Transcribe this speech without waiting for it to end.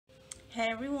Hey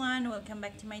everyone, welcome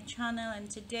back to my channel, and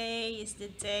today is the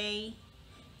day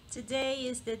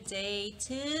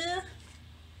to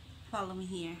follow me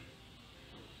here.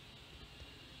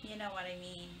 You know what I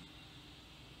mean.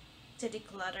 To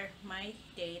declutter my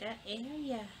data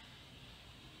area.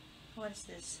 What is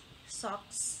this?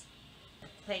 Socks. A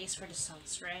place for the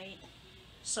socks, right?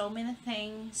 So many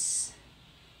things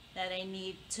that I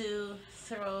need to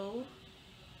throw,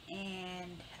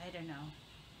 and I don't know.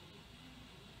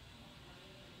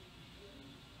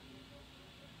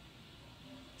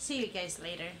 See you guys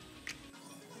later.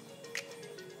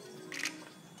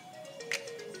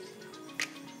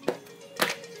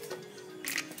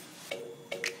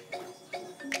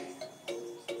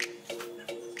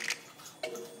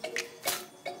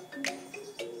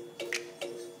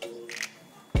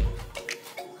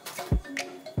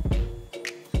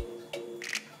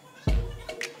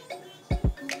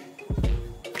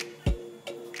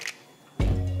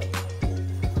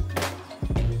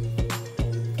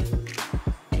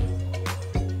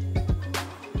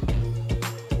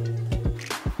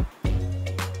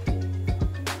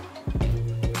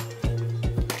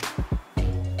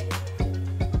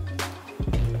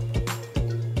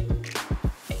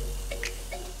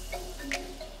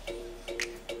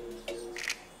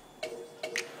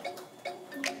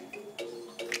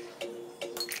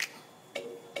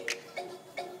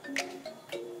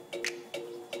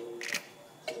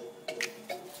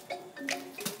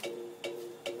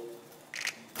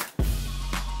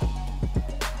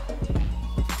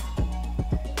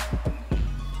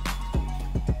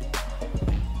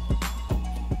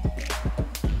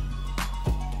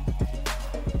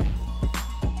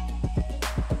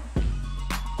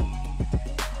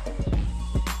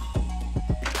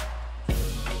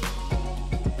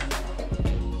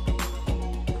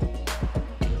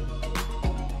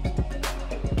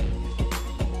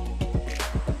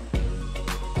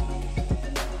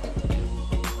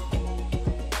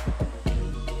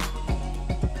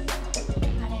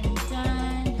 I'm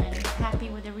done. I'm happy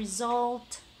with the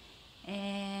result,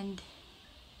 and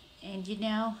you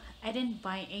know, I didn't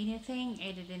buy anything.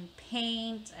 I didn't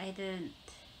paint. I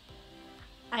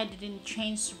didn't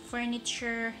change the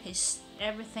furniture.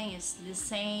 Everything is the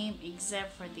same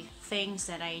except for the things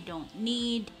that I don't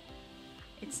need.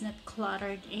 It's not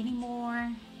cluttered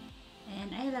anymore,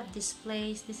 and I love this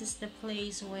place. This is the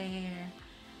place where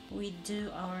we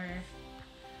do our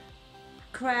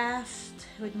craft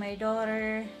with my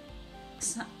daughter,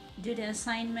 do the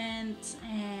assignments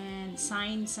and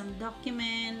sign some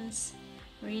documents,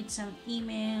 read some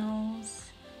emails,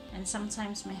 and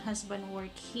sometimes my husband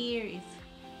work here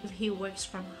if he works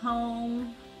from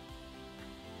home.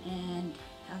 And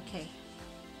okay,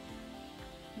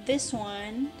 this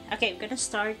one, okay, I'm gonna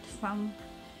start from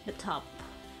the top.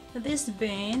 This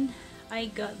bin, I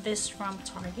got this from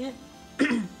Target.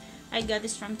 I got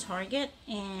this from Target,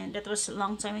 and that was a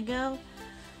long time ago.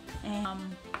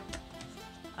 And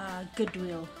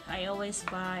Goodwill. I always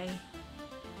buy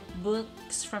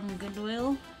books from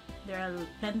Goodwill. There are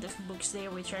plenty of books there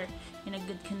which are in a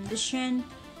good condition,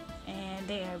 and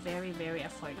they are very, very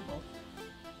affordable.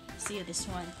 See this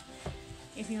one.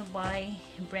 If you buy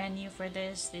brand new for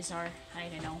this, these are, I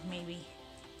don't know, maybe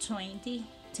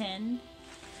 10.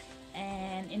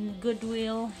 And in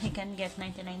Goodwill you can get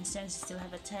 99 cents, still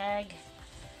have a tag.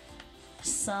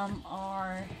 Some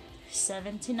are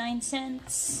 79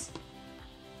 cents.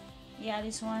 Yeah,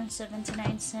 this one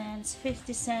 79 cents,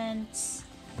 50 cents,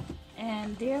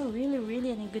 and they're really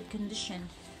in a good condition.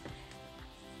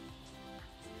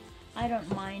 I don't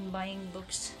mind buying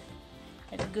books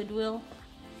at Goodwill.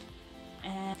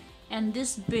 And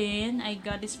this bin, I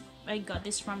got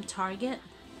this from Target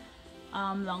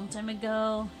long time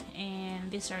ago,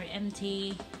 and these are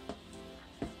empty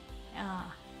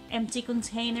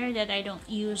container that I don't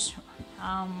use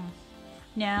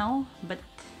now, but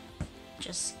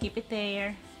just keep it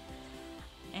there.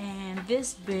 And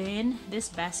this bin, this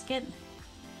basket,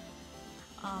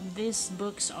 these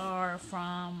books are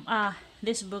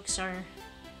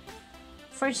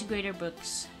first grader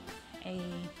books, a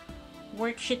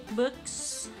worksheet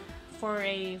books for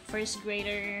a first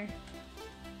grader.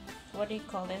 What do you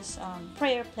call this?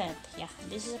 Prayer plant. Yeah,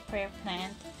 this is a prayer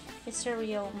plant. It's a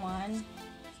real one.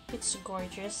 It's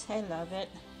gorgeous. I love it.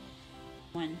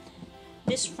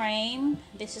 This frame,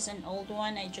 this is an old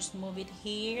one. I just move it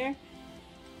here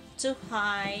to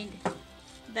hide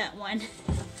that one.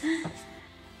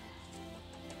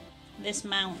 This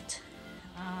mount,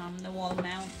 the wall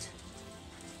mount.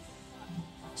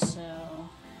 So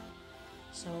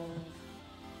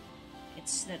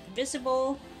it's not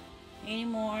visible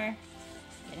anymore.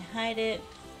 You can hide it,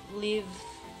 leave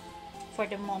for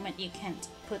the moment you can't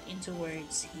put into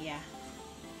words. Yeah,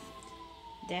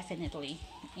 definitely.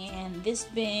 And this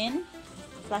bin,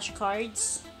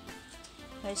 flashcards.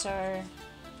 These are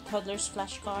toddlers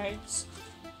flashcards.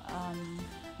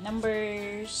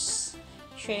 Numbers,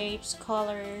 shapes,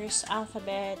 colors,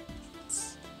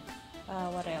 alphabets,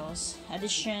 what else?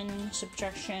 Addition,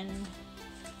 subtraction,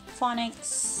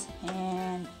 phonics,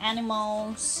 and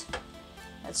animals.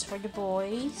 That's for the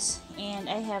boys. And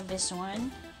I have this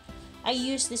one. I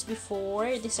used this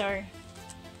before. These are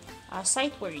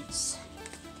sight words.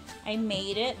 I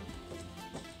made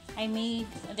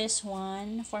this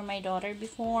one for my daughter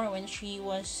before when she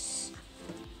was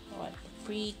what,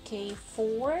 pre-K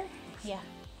 4? Yeah,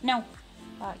 no,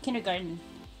 kindergarten.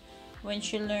 When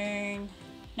she learned,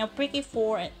 no, pre-K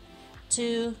 4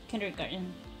 to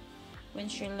kindergarten. When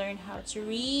she learned how to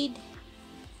read,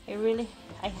 I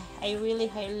really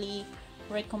highly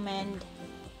recommend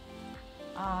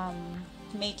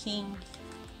making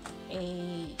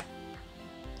a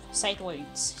sight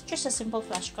words. Just a simple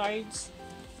flashcards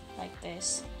like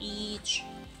this, each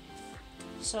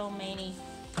so many.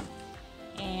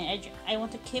 And I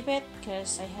want to keep it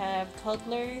because I have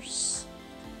toddlers.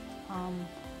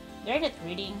 They're not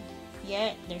reading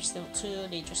yet, they're still 2,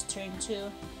 they just turned 2,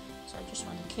 so I just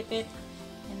want to keep it.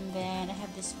 And then I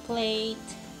have this plate.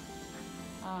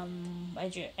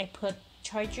 I put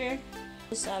charger.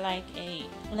 This is like a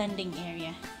landing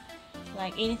area,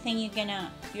 like anything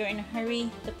you're in a hurry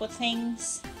to put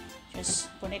things, just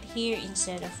put it here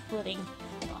instead of putting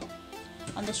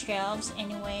on the shelves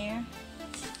anywhere.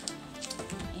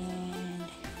 And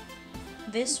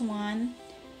this one,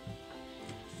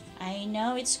 I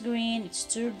know it's green, it's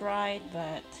too bright,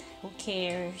 but who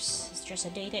cares? It's just a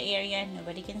data area,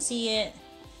 nobody can see it.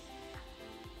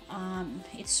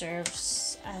 It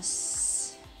serves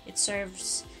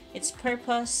its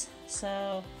purpose.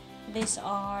 So these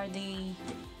are the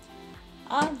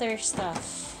other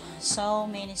stuff, so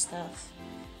many stuff.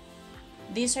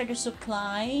 These are the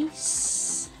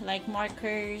supplies like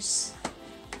markers,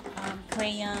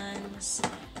 crayons.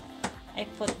 I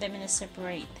put them in a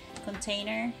separate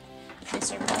container.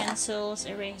 These are pencils,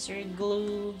 eraser,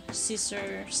 glue,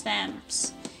 scissor,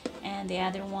 stamps, and the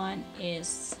other one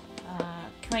is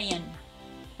crayon.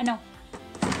 Oh no,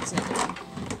 that's it.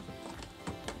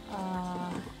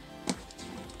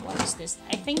 What is this?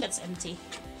 I think that's empty.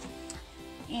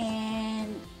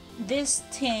 And this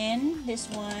tin, this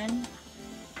one,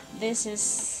 this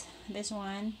is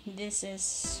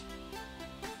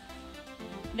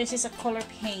a color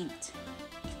paint.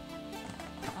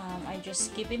 I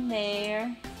just keep in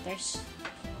there. There's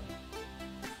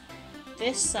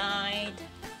this side,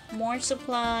 more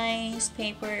supplies,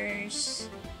 papers,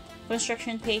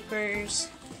 construction papers,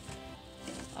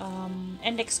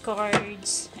 index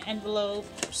cards,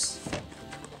 envelopes,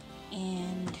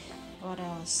 and what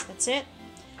else? That's it.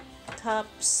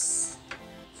 Cups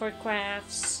for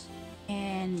crafts.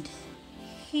 And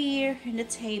here in the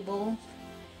table,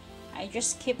 I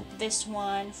just keep this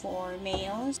one for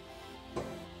mails.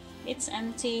 It's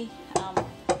empty, not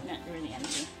really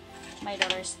empty. My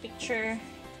daughter's picture.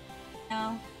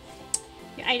 Now,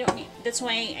 I don't need, that's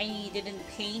why I didn't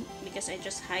paint, because I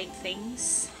just hide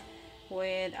things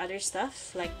with other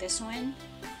stuff like this one.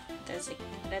 That's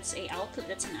an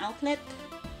outlet,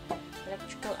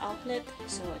 electrical outlet.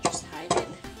 So I just hide it.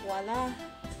 Voila,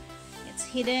 it's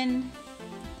hidden.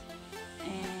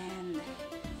 And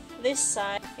this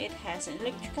side, it has an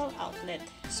electrical outlet,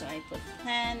 so I put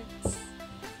plants.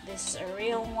 This is a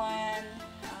real one.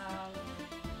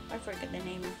 I forget the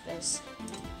name of this.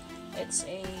 It's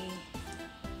a,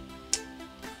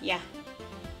 yeah,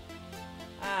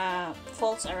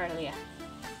 false Aurelia.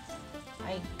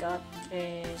 I got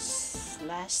this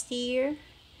last year.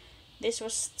 This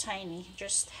was tiny,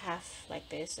 just half like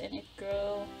this, and it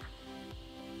grew.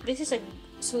 This is a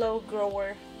slow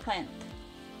grower plant.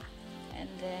 And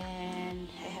then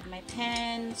I have my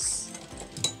pens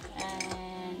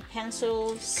and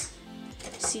pencils,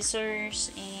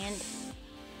 scissors, and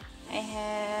I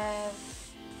have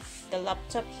the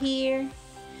laptop here.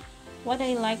 What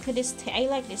I like to this, I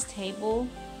like this table.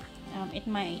 It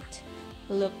might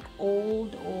look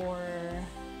old or,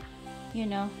 you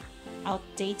know,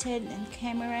 outdated in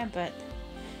camera, but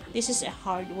this is a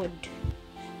hardwood.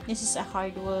 This is a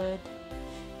hardwood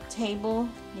table.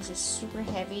 This is super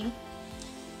heavy,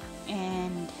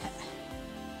 and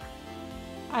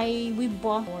we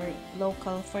bought our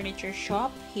local furniture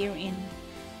shop here in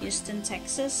Houston,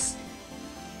 Texas,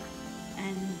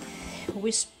 and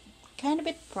was kind of a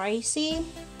bit pricey,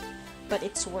 but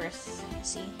it's worth.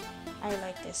 See, I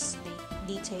like this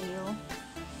detail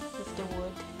with the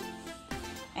wood,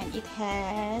 and it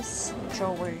has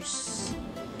drawers,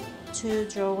 2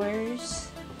 drawers.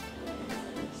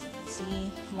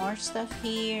 See, more stuff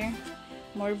here,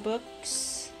 more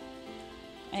books,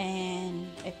 and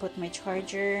I put my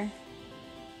charger,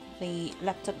 the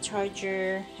laptop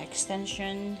charger,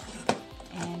 extension,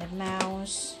 and a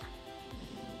mouse,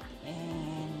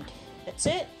 and that's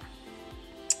it.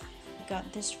 I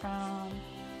got this from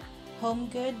Home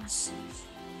Goods.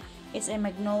 It's a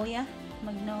Magnolia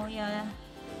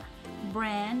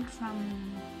brand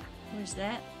from, where's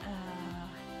that?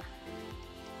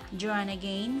 Joanna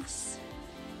Gaines,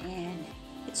 and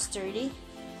it's sturdy,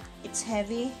 it's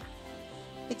heavy,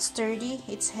 it's sturdy,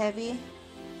 it's heavy,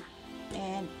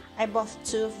 and I bought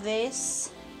 2 of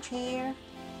this chair,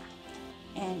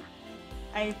 and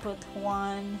I put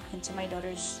 1 into my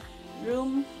daughter's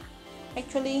room.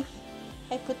 Actually,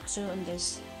 I put 2 on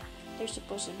this. There's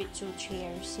supposed to be 2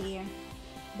 chairs here,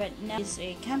 but now it's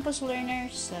a campus learner,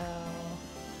 so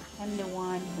I'm the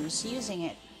one who's using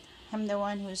it. I'm the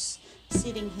one who's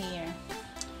sitting here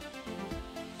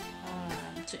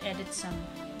to edit some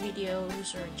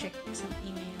videos or check some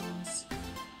emails,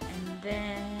 and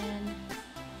then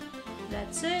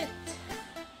that's it.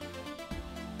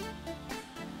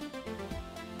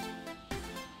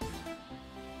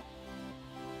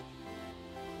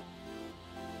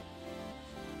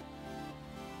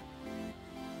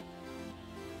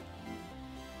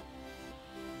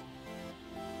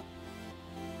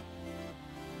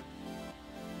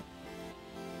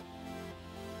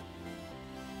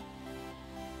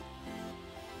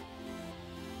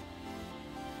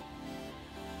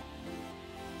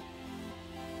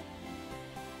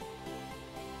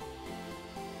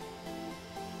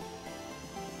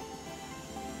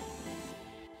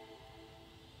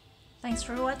 Thanks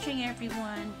for watching,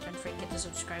 everyone. Don't forget to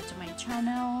subscribe to my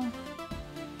channel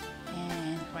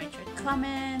and write your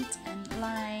comment and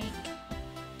like.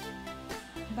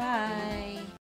 Bye.